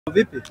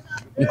Vipi?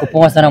 Niko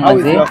poa sana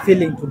manze.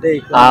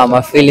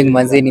 My feeling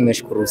manze,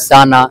 nimeshukuru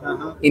sana.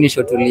 Hii ni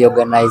show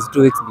organize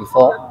 2 weeks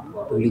before.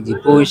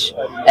 Tulijipush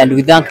and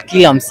we thank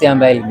kila msee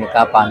ambaye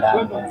limekaa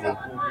panda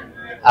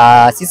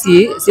manze.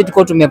 Sisi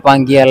tuko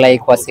tumepangia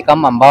like wase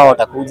kama ambao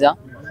watakuja,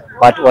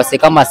 but wase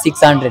kama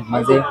 600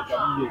 manze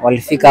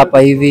walifika hapa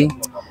hivi.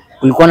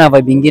 Kulikuwa na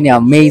vibe nyingine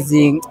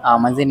amazing.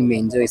 Manze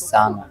nimeenjoy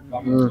sana.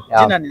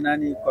 Jina ni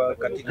nani kwa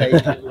katika hii?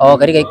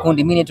 Katika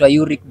kikundi mimi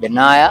naitwa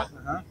Benaya.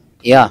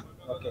 Yeah.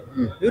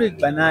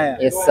 Yurik Benaya.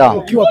 Yes sir.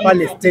 Ukiwa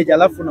pale stage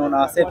alafu unaona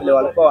wasee vile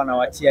walikuwa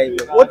wanawachia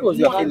hivyo. What was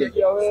your feeling?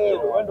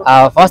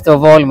 First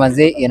of all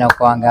manze,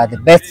 inakuanga the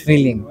best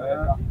feeling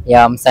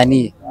ya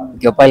msanii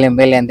ukiwa pale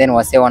mbele and then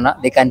wasee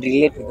they can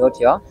relate with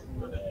what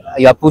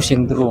you are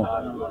pushing through.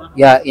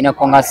 Yeah,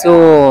 inakuanga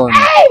so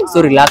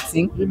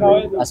relaxing,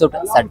 so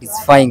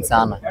satisfying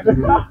sana.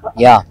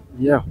 Yeah.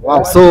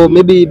 Wow. So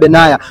maybe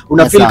Benaya,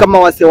 una feel kama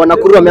wase wa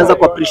Nakuru wameanza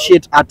ku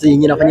appreciate art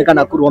yenye inafanyika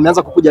Nakuru,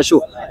 wameanza kukuja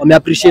show, wame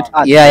appreciate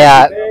art.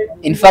 Yeah.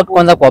 In fact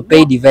kwanza kwa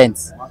paid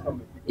events.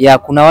 Yeah,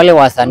 kuna wale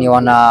wasanii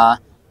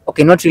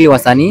not really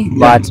wasanii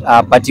but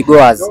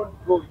partygoers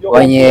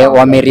wenye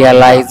wame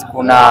realize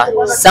kuna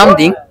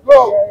something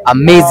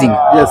amazing.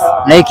 Yes.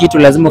 Na hii kitu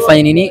lazima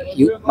ufanye nini?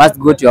 You must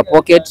go to your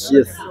pocket.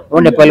 Yes.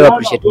 Uone pale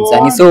appreciate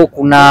msanii. So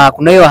kuna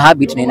hiyo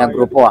habit na ina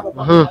grow poa.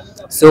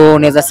 So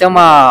naweza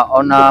sema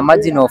on a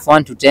margin of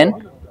 1 to 10,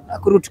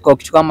 Nakuru tuko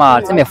kitu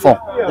kama tuseme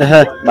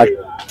 4. But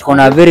tuko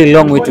na very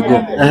long way to go.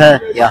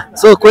 Yeah.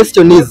 So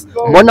question is,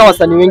 mbona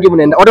wasanii wengi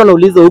mnaenda, watu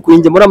wanauliza huku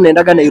nje, mbona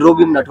mnaendaga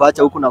Nairobi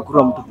mnatuacha huku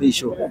Nakuru mtupe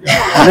show?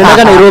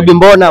 Mnaendaga Nairobi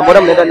mbona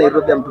mnaenda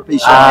Nairobi mtupe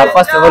show?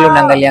 First of all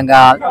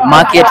unaangalianga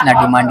market na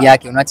demand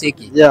yake,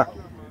 unacheki? Yeah.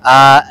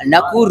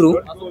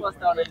 Nakuru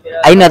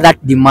haina that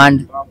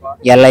demand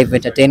ya live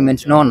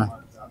entertainment, unaona?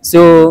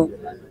 So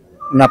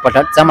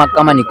unapata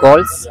kama ni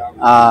calls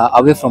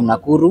away from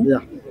Nakuru.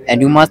 Yeah.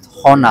 And you must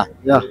honor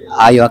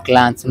your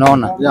clients,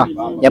 unaona?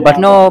 Yeah, but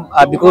no,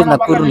 because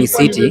Nakuru ni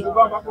city,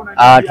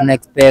 tuna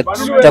expect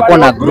tutakuwa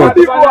na growth.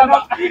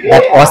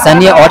 That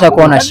wasanii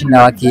watakuwa na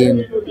shinda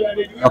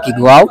waki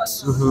go out,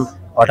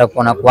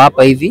 watakuwa na kwa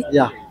hapa hivi.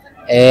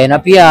 Na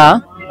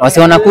pia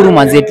wase wa Nakuru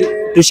manze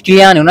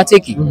tushikiliane,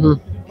 unacheki?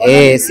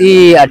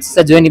 Si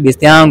sasa join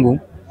best yangu.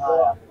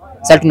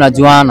 Sasa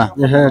tunajuana.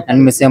 Na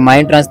nimesema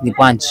entrance ni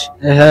punch.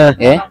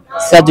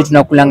 Sasa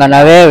tunakulanga na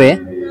wewe,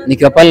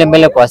 nikiwa pale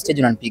mbele kwa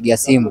stage unanipigia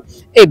simu.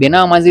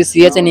 Benaya manze,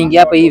 si acha niingie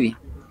hapa hivi.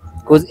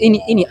 Because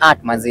ini art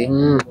manze.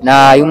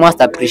 Na you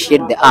must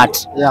appreciate the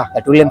art.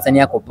 That ule msanii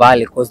yako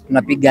pale because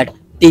tunapiga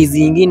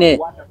tizi nyingine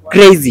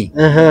crazy.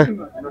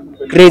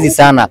 Crazy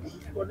sana.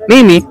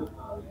 Mimi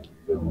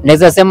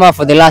naweza sema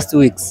for the last 2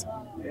 weeks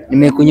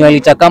nimekunywa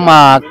lita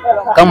kama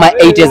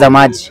 8 za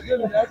maji.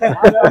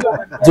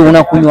 Juu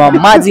unakunywa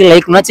maji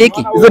like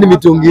unacheki? Hizo ni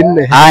mitungi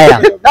 4.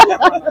 Haya.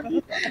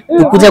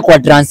 Tukuja kwa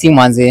transi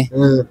manze.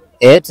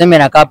 Tuseme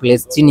na couple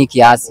chini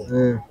kiasi.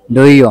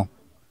 Ndio hiyo.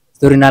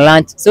 Story na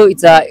lunch. So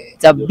it's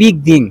a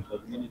big thing.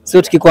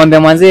 So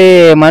tukikwambia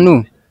manze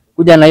Manu,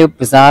 kuja na hiyo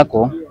pesa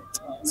yako,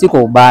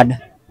 siko bad.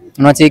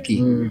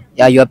 Unacheki?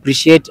 Yeah, you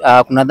appreciate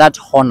kuna that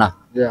honor.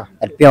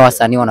 That pia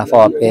wasanii wanafaa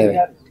wapewe.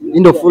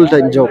 Ndio full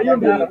time job.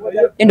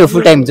 Ndio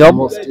full time job.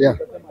 Almost, yeah.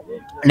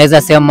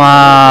 Naweza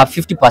sema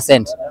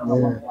 50%.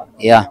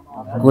 Yeah.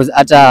 Because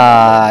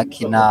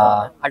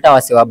hata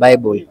wase wa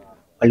Bible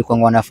walikuwa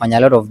wanafanya a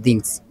lot of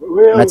things.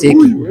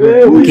 Unacheki?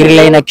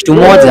 Ukirelay na kitu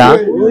moja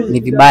ni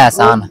vibaya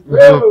sana.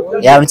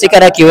 Yeah, unacheki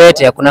hata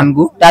kiwete kuna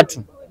mguu 3.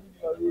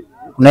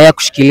 Kuna ya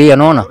kushikilia,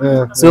 unaona?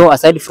 So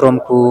aside from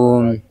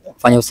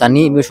kufanya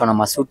usanii, mimi na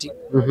masuti.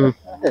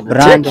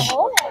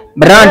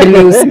 Brand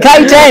new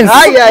Sky Tense.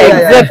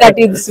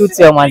 Executive suits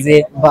ya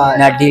manze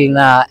na deal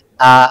na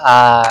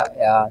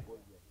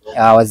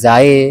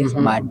wazae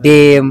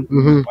madem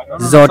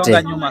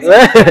zote.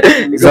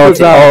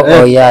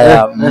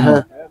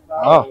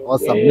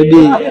 Awesome.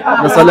 Maybe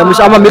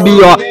nasalimisha ama maybe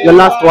your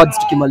last words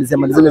tukimalizia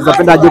naweza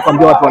penda aje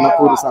kuambia watu wa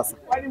Nakuru sasa.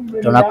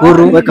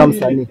 Nakuru wewe kama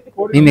msanii.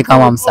 Mimi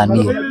kama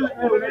msanii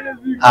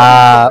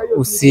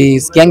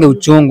usisikiange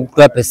uchungu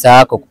kutoa pesa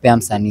yako kupea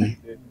msanii.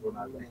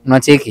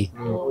 Unacheki?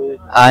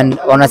 And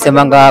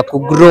wanasemanga ku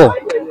grow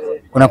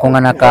kuna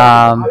kongana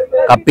ka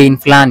pain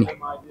fulani.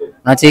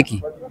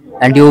 Unacheki?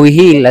 And ndio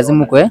hii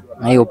lazima kwe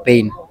na hiyo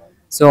pain.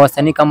 So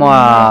wasanii kama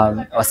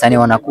wasanii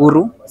wa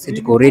Nakuru sisi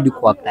tuko ready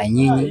kwa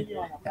nyinyi,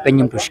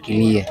 penye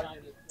mtushikilie.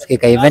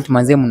 Tukika event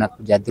manze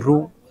mnakuja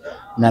through,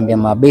 naambia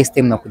mabest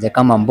time mnakuja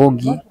kama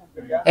Mbogi.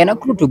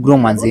 Nakuru to grow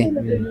manze.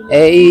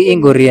 Hii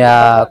ngori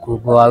ya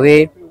go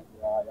away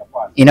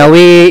in a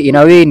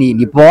way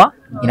ni poa,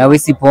 in a way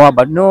si poa,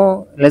 but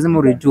no lazima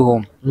urudi to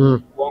home.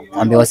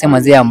 Ambia wasema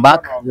manze I'm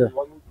back.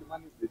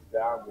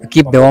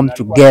 Keep the home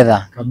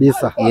together.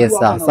 Kabisa. Yes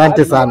sir.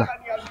 Asante sana.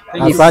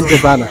 Asante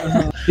sana.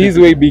 He's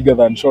way bigger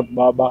than Short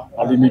Baba.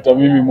 Alinita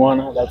mimi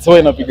mwana. That's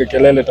why napiga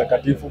kelele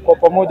takatifu. Kwa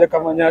pamoja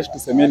kama nyash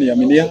tusemeni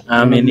aminia.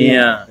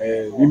 Aminia.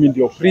 Mimi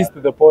ndio Priest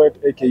the Poet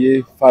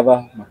aka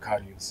Father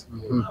Macarius.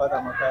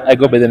 I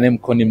go by the name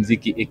Koni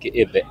Mziki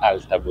aka the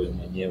Altar Boy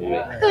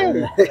mwenyewe.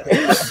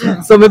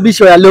 So maybe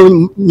show ya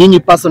leo nyinyi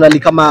personally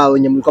kama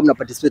wenye mlikuwa mna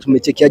participate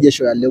umechekiaje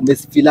show ya leo?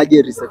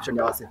 Umefilaje reception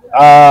ya wase?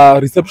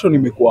 Reception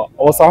imekuwa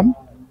awesome.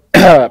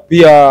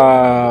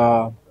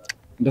 Pia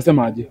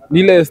ndasemaje?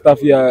 Nile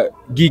staff ya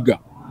Giga.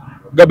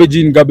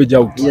 Garbage in, garbage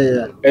out.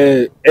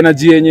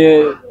 Energy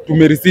yenye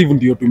tumereceive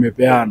ndio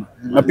tumepeana.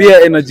 Na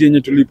pia energy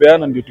yenye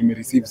tulipeana ndio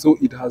tumereceive. So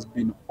it has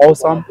been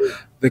awesome.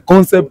 The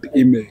concept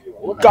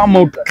come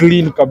out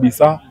clean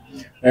kabisa.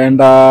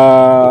 And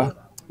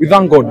we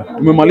thank God.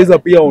 Tumemaliza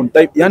pia on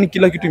time. Yani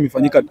kila kitu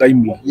imefanyika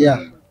timely.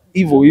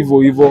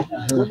 Hivyo.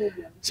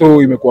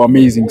 So imekuwa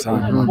amazing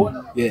sana.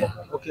 Yeah.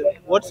 Okay,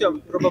 what's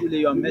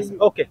probably your message?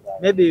 Okay,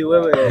 maybe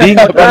wewe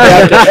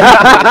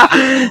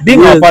being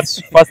our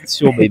first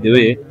show by the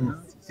way,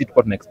 si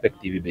tulikuwa tuna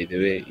expect hivi by the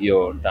way,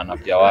 hiyo turn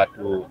up ya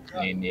watu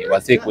nini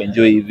wase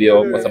kuenjoy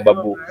hivyo, kwa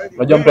sababu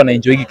unajua mtu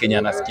anaenjoy hiki Kenya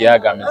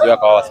anasikiaga amezoea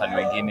kwa wasanii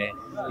wengine.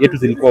 Yetu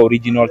zilikuwa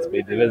originals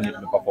by the way,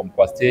 tumeperform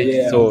kwa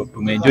stage, so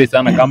tumeenjoy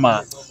sana.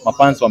 Kama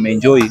mafans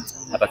wameenjoy,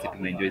 hata sisi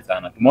tumeenjoy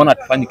sana. Tumeona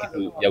tufanye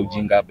kitu ya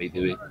ujinga by the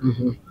way.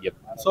 Yep.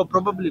 So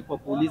probably kwa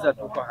kuuliza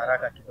tu kwa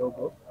haraka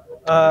kidogo,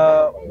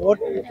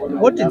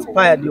 what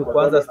inspired you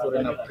kuanza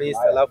story na Priest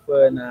alafu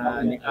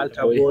na ni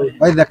Altar Boy?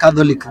 Why the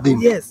Catholic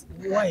theme? Yes,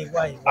 why?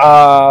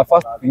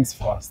 First things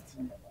first,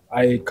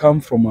 I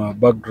come from a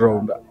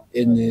background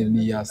yenye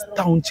ni ya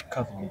staunch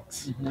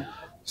Catholics.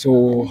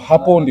 So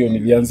hapo ndio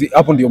nilianzi,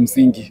 hapo ndio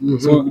msingi.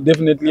 So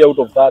definitely out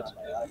of that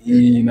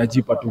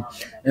inajipa tu.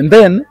 And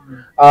then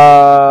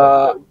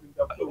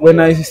when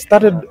I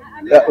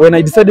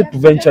decided to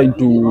venture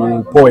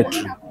into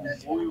poetry,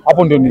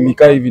 hapo ndio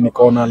nilikaa hivi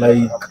nikaona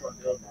like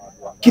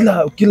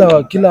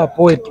kila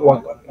poet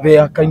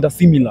they are kind of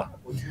similar.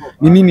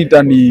 Ni nini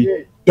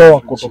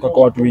tanitoa kutoka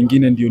kwa watu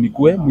wengine ndio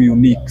nikuwe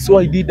unique. So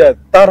I did a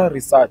thorough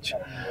research.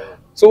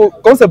 So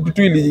concept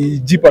tu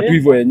ilijipa tu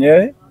hivyo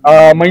yenyewe.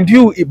 Mind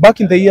you, back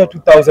in the year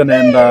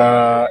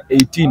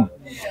 2018,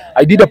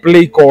 I did a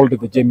play called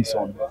The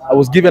Jameson. I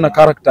was given a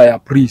character a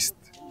priest.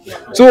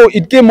 So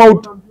it came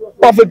out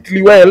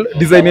perfectly well.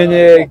 Design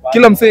yenye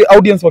kila mse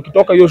audience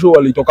wakitoka hiyo show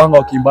walitokanga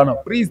wakiimbana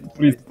priest.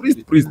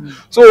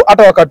 So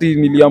hata wakati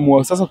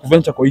niliamua sasa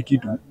kuventure kwa hii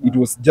kitu, it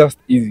was just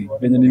easy.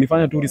 Venye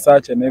nilifanya tu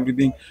research and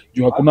everything,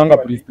 juu hakunanga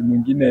priest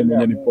mwingine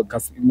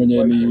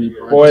mwenye ni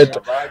poet.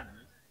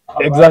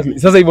 Exactly.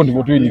 Sasa hivyo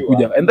ndivyo tu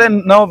ilikuja. And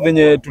then now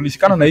venye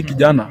tulishikana na hii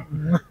kijana,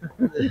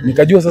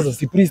 nikajua sasa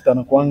si priest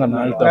anakuanga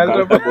na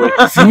altar boy.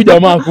 Si huyu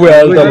jamaa kuwe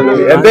altar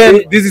boy. And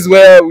then this is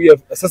where we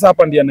have, sasa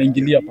hapa ndiye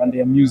anaingilia pande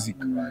ya music.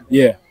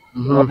 Yeah.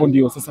 Hapo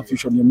ndio sasa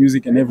fusion ya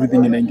music and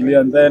everything inaingilia,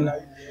 and then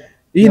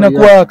hii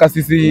inakuwa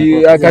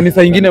kasisi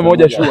kanisa ingine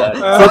moja sure.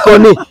 So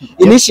Koni,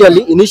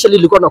 initially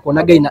ilikuwa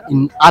nakuonaga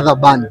in other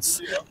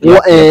bands.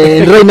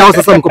 Right now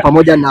sasa mko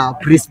pamoja na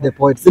Priest the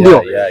Poet, si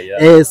ndio?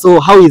 So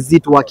how is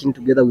it working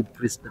together with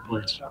Priest the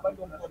Poet?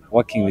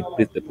 Working with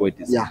Priest the Poet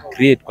is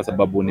great kwa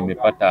sababu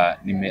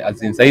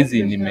as in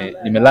saizi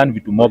learn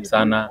vitu mob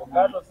sana,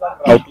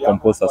 how to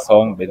compose a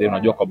song. By the way,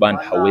 unajua kwa band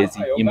hawezi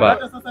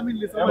imba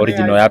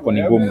original yako,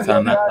 ni ngumu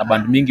sana, na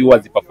band mingi huwa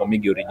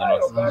ziperformingi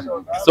originals.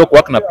 So kwa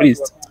work na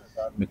Priest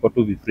nimekuwa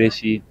tu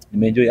refreshi,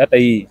 nimeenjoy hata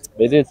hii.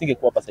 By the way,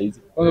 singekuwa hapa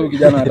saizi. Kwa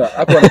kijana hata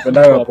hapo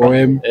anapendaga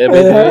poem.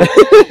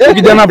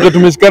 Kijana hapo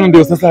tumeshikana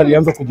ndio sasa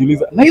alianza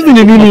kujiuliza, na hizi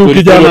ni nini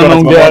kijana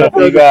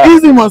anaongea?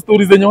 Hizi ma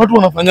stories zenye watu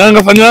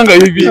wanafanyanga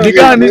hivi.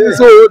 Nikani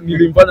so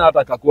nilimfanya hata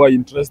akakuwa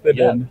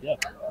interested and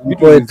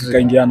vitu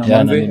kaingiana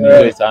manze.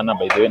 Nimeenjoy sana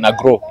by the way, na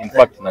grow, in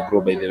fact na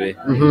grow by the way.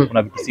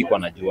 Kuna vitu sikuwa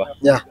najua.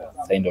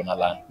 Sasa ndio na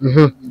learn.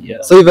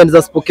 So even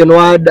the spoken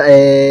word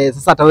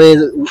sasa hata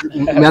wewe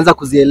umeanza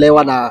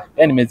kuzielewa na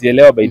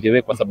nimezielewa by the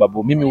way, kwa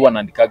sababu mimi huwa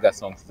naandikaga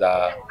songs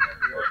za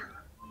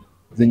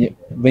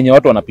venye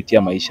watu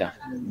wanapitia maisha,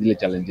 zile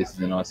challenges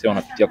zinawasio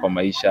wanapitia kwa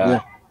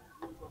maisha,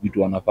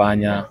 vitu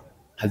wanafanya.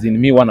 Hazini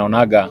mimi huwa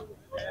naonaga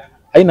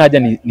haina haja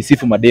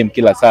nisifu madem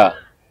kila saa,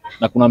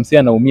 na kuna msee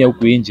anaumia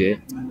huku nje,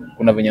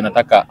 kuna venye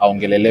nataka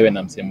aongelelewe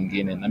na msee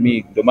mwingine, na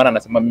mimi ndio maana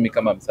nasema mimi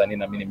kama msanii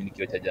na mimi ni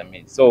kioo cha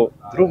jamii. So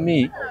through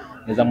me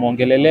naweza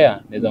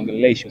muongelelea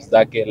issues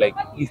zake, like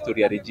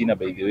history ya Regina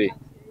by the way.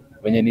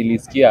 Wenye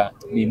nilisikia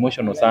ni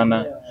emotional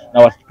sana,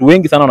 na watu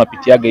wengi sana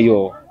wanapitiaga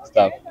hiyo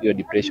stuff, hiyo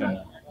depression,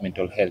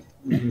 mental health.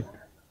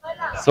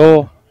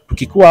 So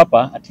tukikuwa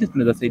hapa at least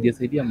tunaweza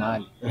saidia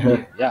mahali.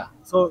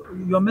 So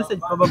your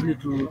message probably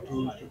to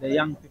the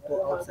young people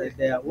outside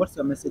there, what's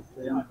your message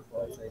to the young people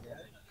outside there?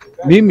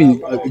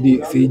 Mimi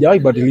sijawahi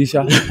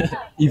badilisha.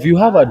 If you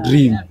have a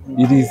dream,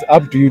 it is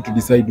up to you to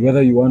decide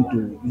whether you want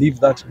to live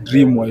that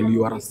dream while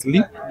you are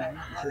asleep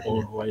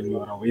or while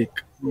you are awake.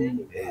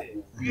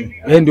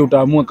 Wewe ndio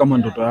utaamua kama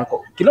ndoto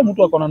yako. Kila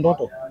mtu ako na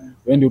ndoto.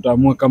 Wewe ndio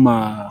utaamua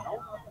kama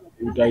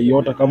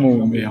utaiota kama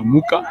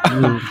umeamuka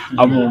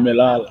ama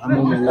umelala.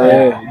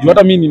 Juu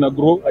hata mimi nina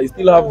grow, I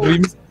still have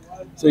dreams.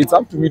 So it's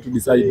up to me to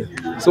decide.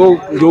 So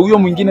ndio huyo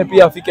mwingine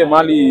pia afike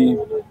mahali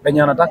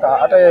penye anataka,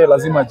 hata yeye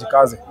lazima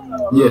ajikaze.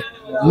 Yeah.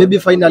 Maybe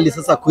finally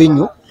sasa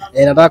kwenyu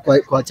nataka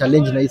kwa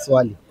challenge na hii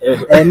swali.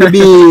 Maybe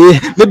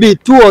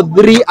 2 or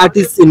 3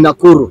 artists in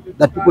Nakuru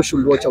that people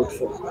should watch out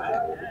for.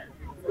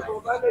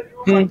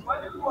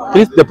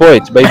 Chris the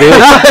Poet, by the way.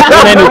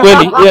 Hiyo ni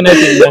kweli, hiyo nayo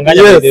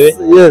sidanganya by the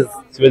way. Yes.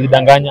 Siwezi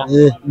danganya.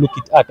 Yeah. Look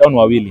it at on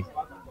wawili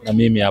na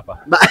mimi hapa.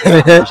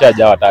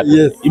 Ushaja watatu.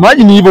 Yes.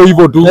 Imagine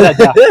hivyo tu.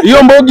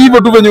 Hiyo mbogi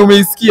hivyo tu venye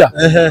umeisikia.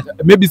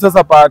 Maybe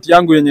sasa part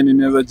yangu yenye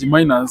ninaweza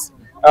G-minus,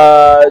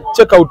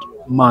 check out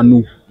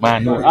Manu.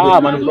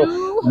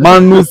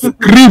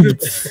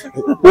 Manuscript.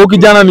 Huyo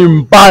kijana ni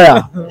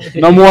mbaya.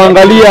 Na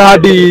muangalia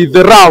hadi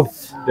The Rough.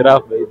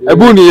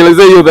 Hebu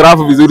nielezee hiyo The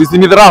Rough vizuri. Si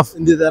ni The Rough?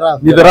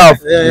 Ni The Rough.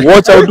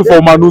 Watch out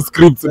for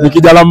Manuscript. Ni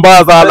kijana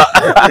mbaya sana.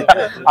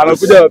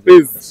 Anakuja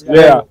pace.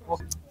 Yeah.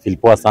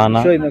 Filipoa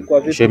sana.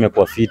 Show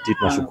imekuwa fiti.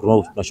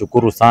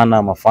 Tunashukuru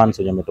sana mafans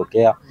wenye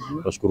wametokea.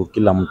 Tunashukuru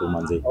kila mtu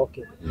manze.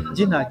 Okay.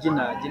 Jina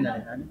ni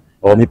nani?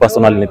 Mi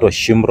personally naitwa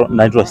Shimron,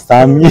 naitwa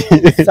Sami.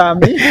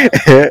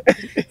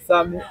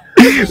 Sami.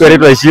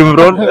 Naitwa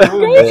Shimron.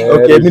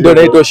 Okay, mimi ndo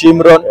naitwa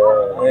Shimron.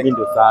 Mimi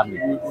ndo Sami.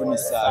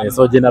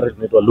 So generally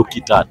tunaitwa Look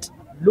It At.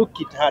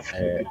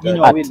 Nyinyi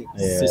wawili.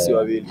 Sisi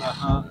wawili.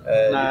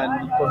 Na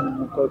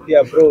niko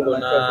pia bro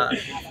na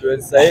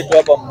influencer yetu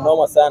hapa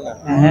mnoma sana.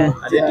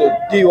 Anaitwa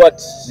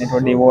DWAT.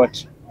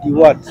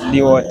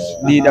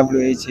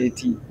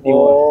 DWHAT.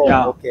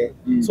 Yeah. Okay.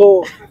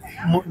 So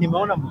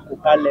nimeona mko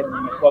pale,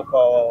 mmekuwa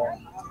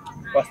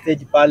kwa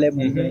stage pale,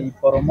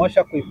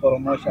 mmeiporomosha.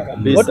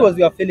 What was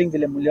your feeling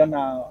vile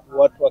mliona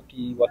watu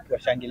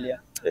wakiwashangilia?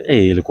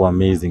 Ilikuwa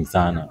amazing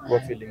sana.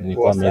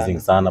 Ilikuwa amazing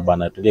sana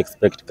bana. Tuli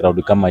expect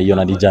crowd kama hiyo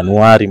na di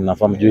Januari,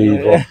 mnafahamu juu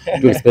hivyo.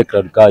 Tu expect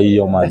crowd kama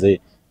hiyo mazee.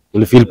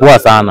 Tulifeel poa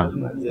sana.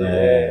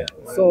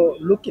 So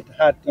Look It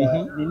At,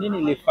 ni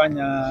nini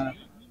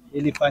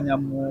ilifanya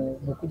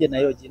mkuje na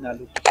hiyo jina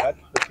Look It At?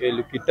 Okay,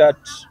 Look It At.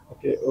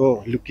 Okay,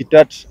 Look It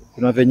At.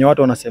 Kuna venye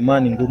watu wanasema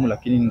ni ngumu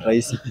lakini ni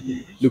rahisi.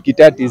 Look It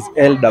At is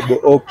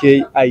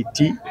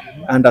LOOKIT_art.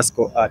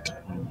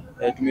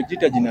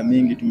 Tumejiita jina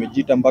mingi,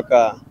 tumejiita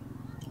mpaka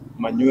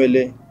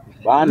manywele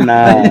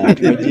bana.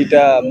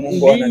 Tumejiita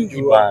Mungu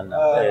anajua.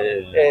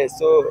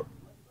 So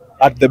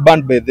at the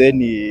band by then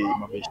ni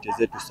mabeshte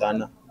zetu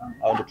sana.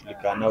 Hao ndio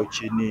tulikaa nao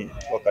chini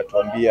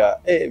wakatuambia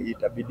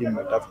itabidi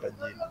mmetafuta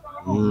jina.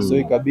 So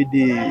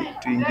ikabidi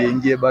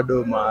tuingie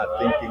bado ma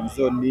thinking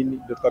zone nini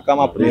ndio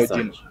kama hapo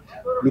jina.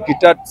 Look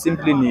It At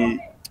simply ni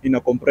ina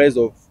comprise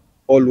of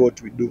all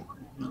what we do.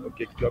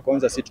 Okay, kitu ya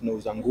kwanza sisi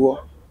tunauza nguo.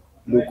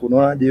 Luku,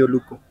 unaona hiyo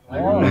luku?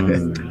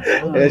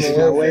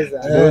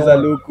 Tunauza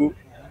luku.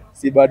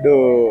 Si bado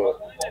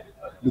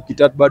Look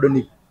It At bado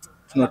ni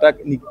tunataka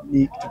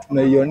ni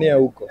tunaionea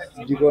huko.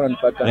 Sijui kama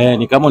unanipata.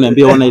 Ni kama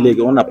uniambia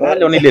ona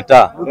pale ona ile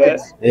taa.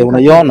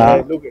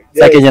 Unaiona?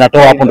 Sasa kenye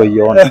natoa hapo ndio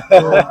iona.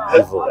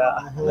 Hivyo.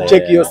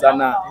 Check hiyo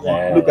sana.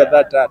 Look at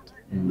that art.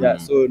 Yeah,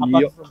 so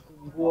niyo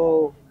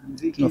nguo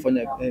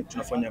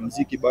tunafanya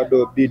muziki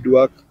bado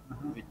beadwork,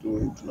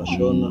 vitu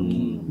tunashona.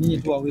 Nyinyi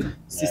tu wawili.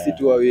 Sisi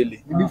tu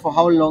wawili. Maybe for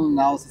how long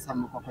now sasa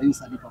mmekuwa kwa hiyo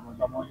usanii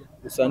pamoja?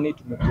 Usanii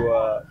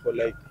tumekuwa for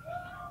like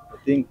I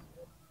think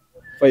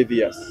 5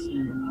 years.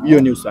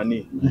 Hiyo ni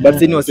usanii. But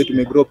sisi wase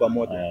tumegrow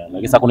pamoja.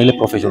 Lakini sasa kuna ile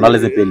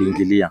professionalism pia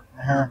iliingilia.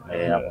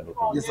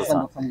 Yes, sasa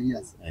ndo 5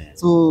 years.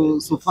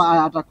 So far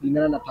hata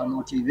kulingana na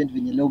turnout ya event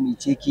venye leo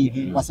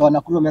umeicheki, wase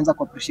wanakuru wameanza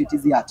ku appreciate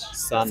hizi art.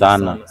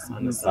 Sana.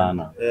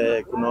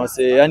 Kuna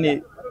wase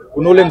yani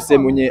kuna ule msee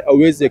mwenye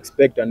hauwezi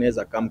expect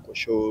anaweza come kwa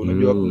show.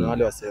 Unajua kuna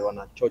wale wase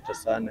wanachocha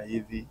sana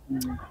hivi.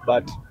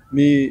 But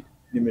mi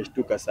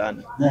nimeshtuka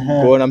sana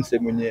kuona msee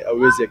mwenye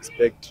hauwezi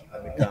expect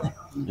amekama.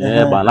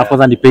 Bana, alafu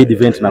kwanza ni paid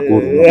event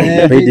Nakuru.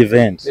 Paid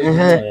event.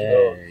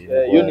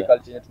 Hiyo ni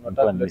culture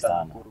tunataka kuleta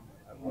Nakuru.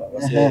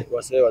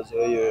 Wase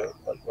wazoe hiyo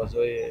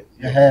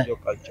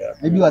culture.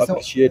 Maybe wase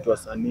appreciate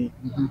wasanii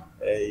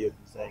hiyo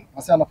design.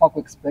 Wase wanafaa ku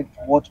expect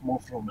what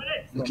more from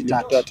Look It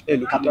At.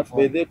 Look It At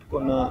by the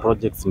kuna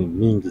projects ni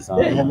mingi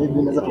sana. Maybe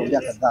unaweza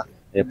kuongea kadhaa.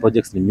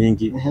 Projects ni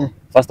mingi.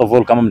 First of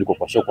all, kama mliko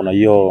kwa show, kuna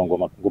hiyo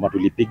ngoma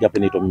tulipiga hapa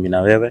inaitwa Mimi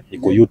na Wewe,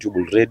 iko YouTube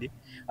already.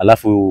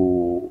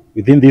 Alafu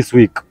within this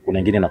week kuna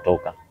nyingine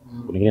inatoka.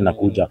 Kuna nyingine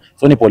inakuja.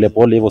 So ni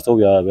pole hivyo, so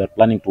we are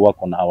planning to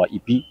work on our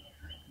EP.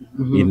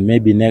 In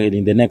maybe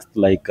in the next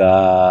like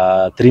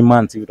 3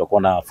 months hivi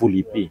tutakuwa na full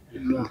EP.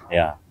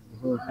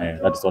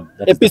 That's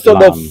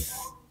episode of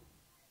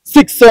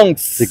 6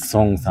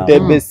 songs.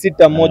 Tebe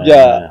sita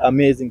moja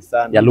amazing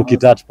sana. Look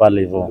It At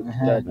pale hivyo.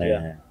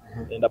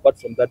 And apart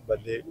from that, but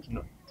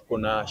tuko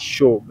na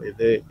show by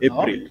the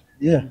April.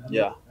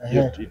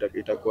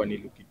 Itakuwa ni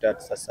Look It At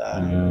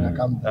sasa.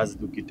 That's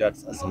Look It At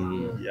sasa.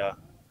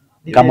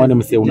 Kama wewe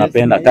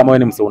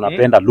msee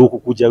unapenda Luku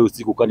kuja hiyo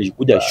siku kani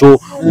kuja show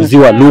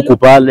uziwa Luku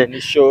pale.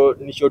 Ni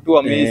show tu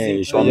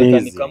amazing.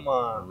 Ni kama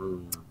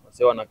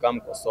wase wanakaa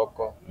kwa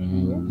soko.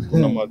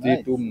 kuna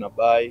mavitu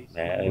mnabai,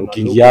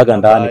 ukiingiaga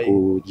ndani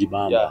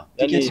kujibamba.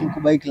 Ticket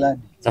mkubai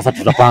kladi. Sasa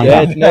tutapanga.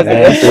 Yeah,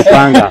 tunaweza-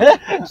 Tutapanga.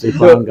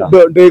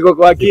 Ndio iko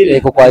kwa akili.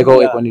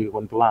 Iko ni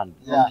plan.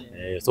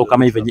 So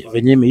kama hivi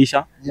venye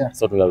imeisha, Yeah.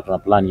 so tuna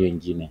plan hiyo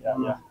ingine.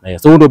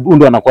 So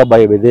ndo anakuwa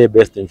by the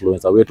best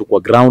influencer wetu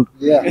kwa ground.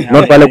 Yeah.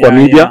 Not pale kwa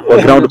media, kwa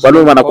ground pale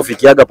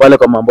wanakufikiaga pale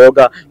kwa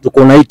mamboga,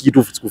 tuko na hii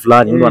kitu siku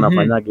fulani ndo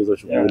anafanyaga hizo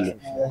shughuli.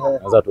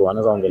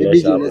 Anaweza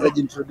ongelesha hapo. Unaweza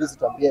jintroduce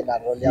tuambie na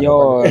role yako.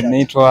 Yo,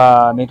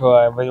 naitwa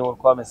vile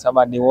ulikuwa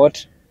umesema ni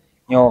what?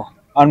 Yo,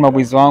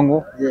 maboys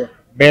wangu. Yeah.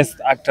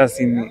 Best actors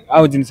in,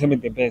 au niseme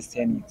the best,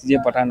 yani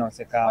sijapatana na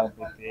waseka,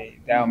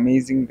 they are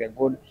amazing, they're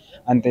good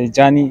and the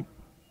journey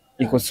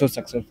iko so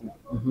successful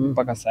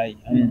mpaka sasa hivi.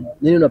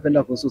 Nini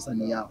unapenda kuhusu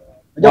wasanii yao?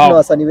 Unajua kuna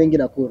wasanii wengi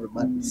Nakuru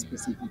but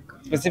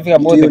Specific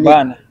about the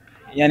band,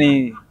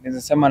 yani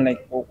naweza sema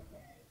like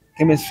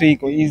chemistry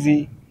iko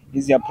easy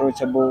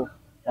approachable,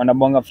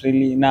 wanabonga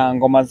freely na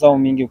ngoma zao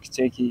mingi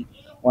ukicheki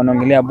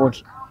wanaongelea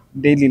about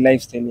daily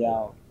lifestyle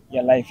yao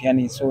ya life,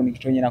 yani so ni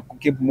kitu yenye na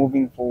keep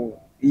moving for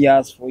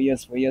years,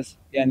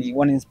 yani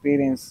one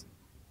experience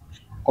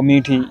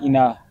community in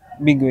a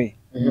big way.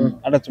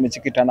 Hata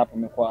tumechikitana hapo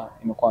imekuwa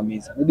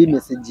amazing. maybe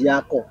message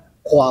yako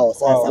kwao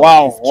sasa.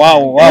 Wow.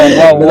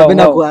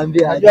 Napenda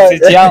kuambia.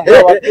 Message yangu.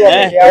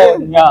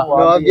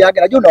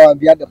 Unawaambiaga, najua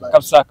unawaambiaga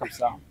basi.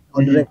 Kabisa.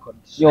 On record.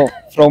 Yo,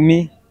 from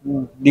me,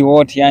 the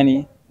what,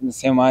 yani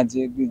nisema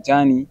aje, the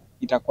journey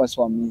itakuwa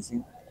so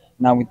amazing.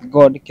 Na with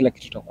God kila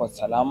kitu itakuwa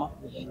salama.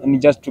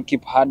 And just to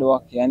keep hard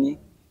work, yani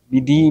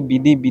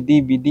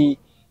bidii.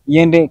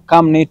 Iende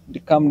come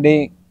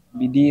day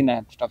bidii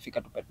na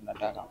tutafika tupe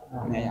tunataka.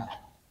 Yeah.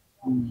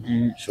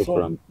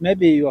 Shukran.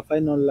 Maybe your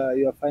final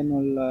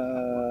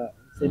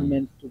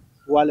statement to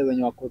wale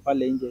wenye wako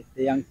pale nje,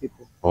 the young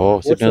people.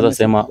 So tunaweza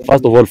sema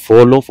first of all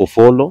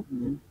follow.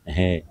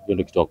 Hiyo ndio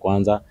kitu cha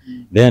kwanza.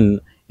 Then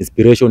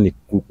inspiration ni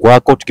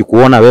kwako,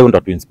 tukikuona wewe ndo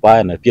tu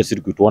inspire na pia sisi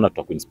tukituona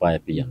tutakuinspire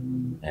pia.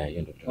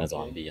 Hiyo ndio tunaweza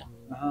waambia.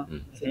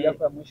 Message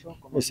yako ya mwisho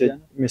kwa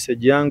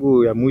Message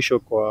yangu ya mwisho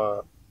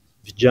kwa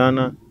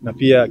vijana na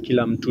pia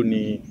kila mtu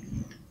ni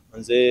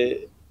manze,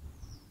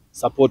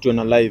 support on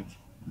a live.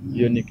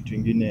 Hiyo ni kitu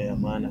kingine ya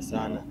maana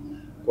sana,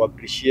 ku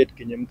appreciate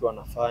kenye mtu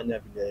anafanya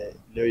vile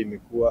leo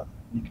imekuwa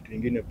ni kitu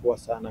kingine poa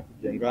sana,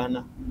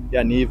 kujengana,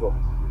 yani hivyo,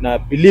 na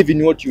believe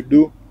in what you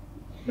do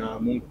na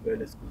Mungu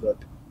mbele siku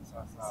zote.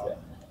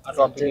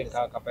 Hata wapige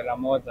kapela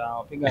moja,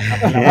 wapiga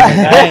kapela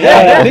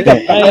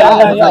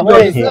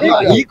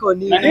moja. Iko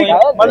nini?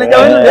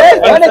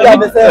 Manager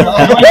amesema.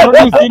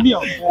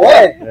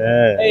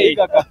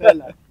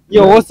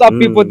 Yo, what's up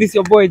people? This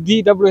your boy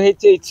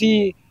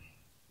DWHH.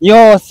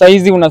 Yo,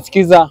 saizi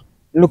unasikiza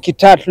look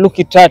it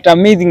at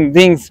amazing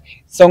things.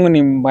 Song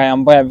ni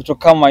mbaya vitu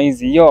kama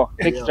hizi. Yo,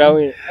 take it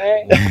away.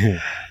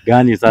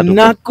 Gani sasa?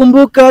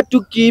 Nakumbuka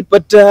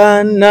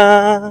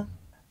tukipatana,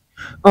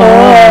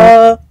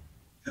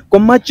 kwa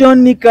macho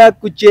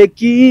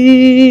nikakucheki,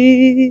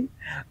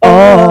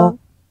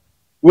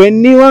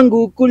 weni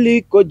wangu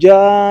kuliko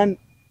jana,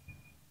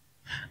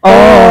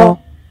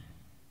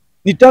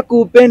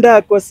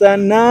 nitakupenda kwa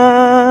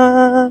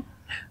sana,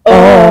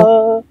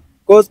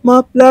 cause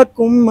my black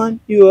woman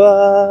you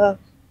are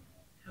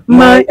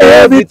my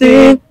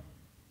everything,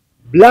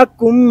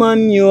 black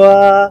woman you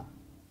are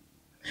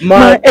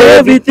my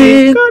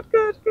everything.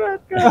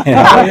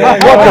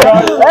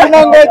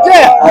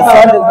 Unangojea.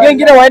 Asante.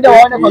 Wengine waende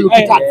waone kwa Look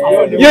It At.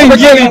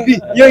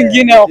 Hiyo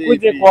ingine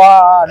wakuje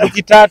kwa Look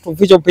It At,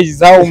 official page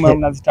zao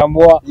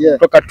mnazitambua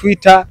kutoka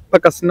Twitter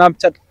mpaka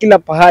Snapchat, kila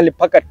pahali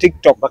mpaka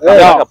TikTok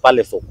mpaka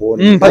pale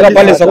sokoni. Mpaka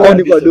pale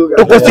sokoni kwa duka.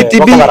 Tuko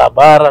CTB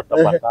barabara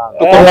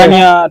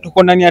tutapatana.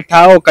 Tuko ndani ya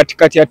tao,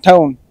 katikati ya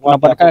town.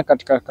 Tunapatikana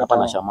katika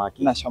hapa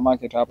na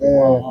Shamaki hapo.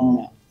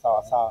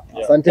 Sawa.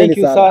 Asanteni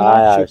sana.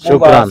 Haya,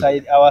 shukran.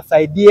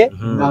 Awasaidie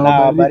na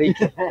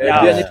awabariki.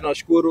 Pia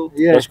tunashukuru.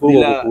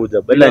 Tunashukuru kwa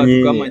kuja. Bila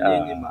nyinyi kama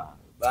nyinyi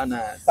bana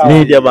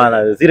media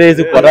bana. Zile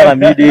hizi kupatana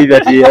media hivi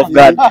ati off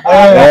guard.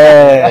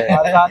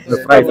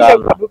 Asante.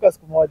 Duka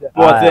siku moja.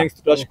 Thanks,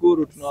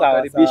 tutashukuru,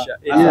 tunawakaribisha.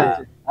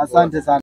 Asante sana.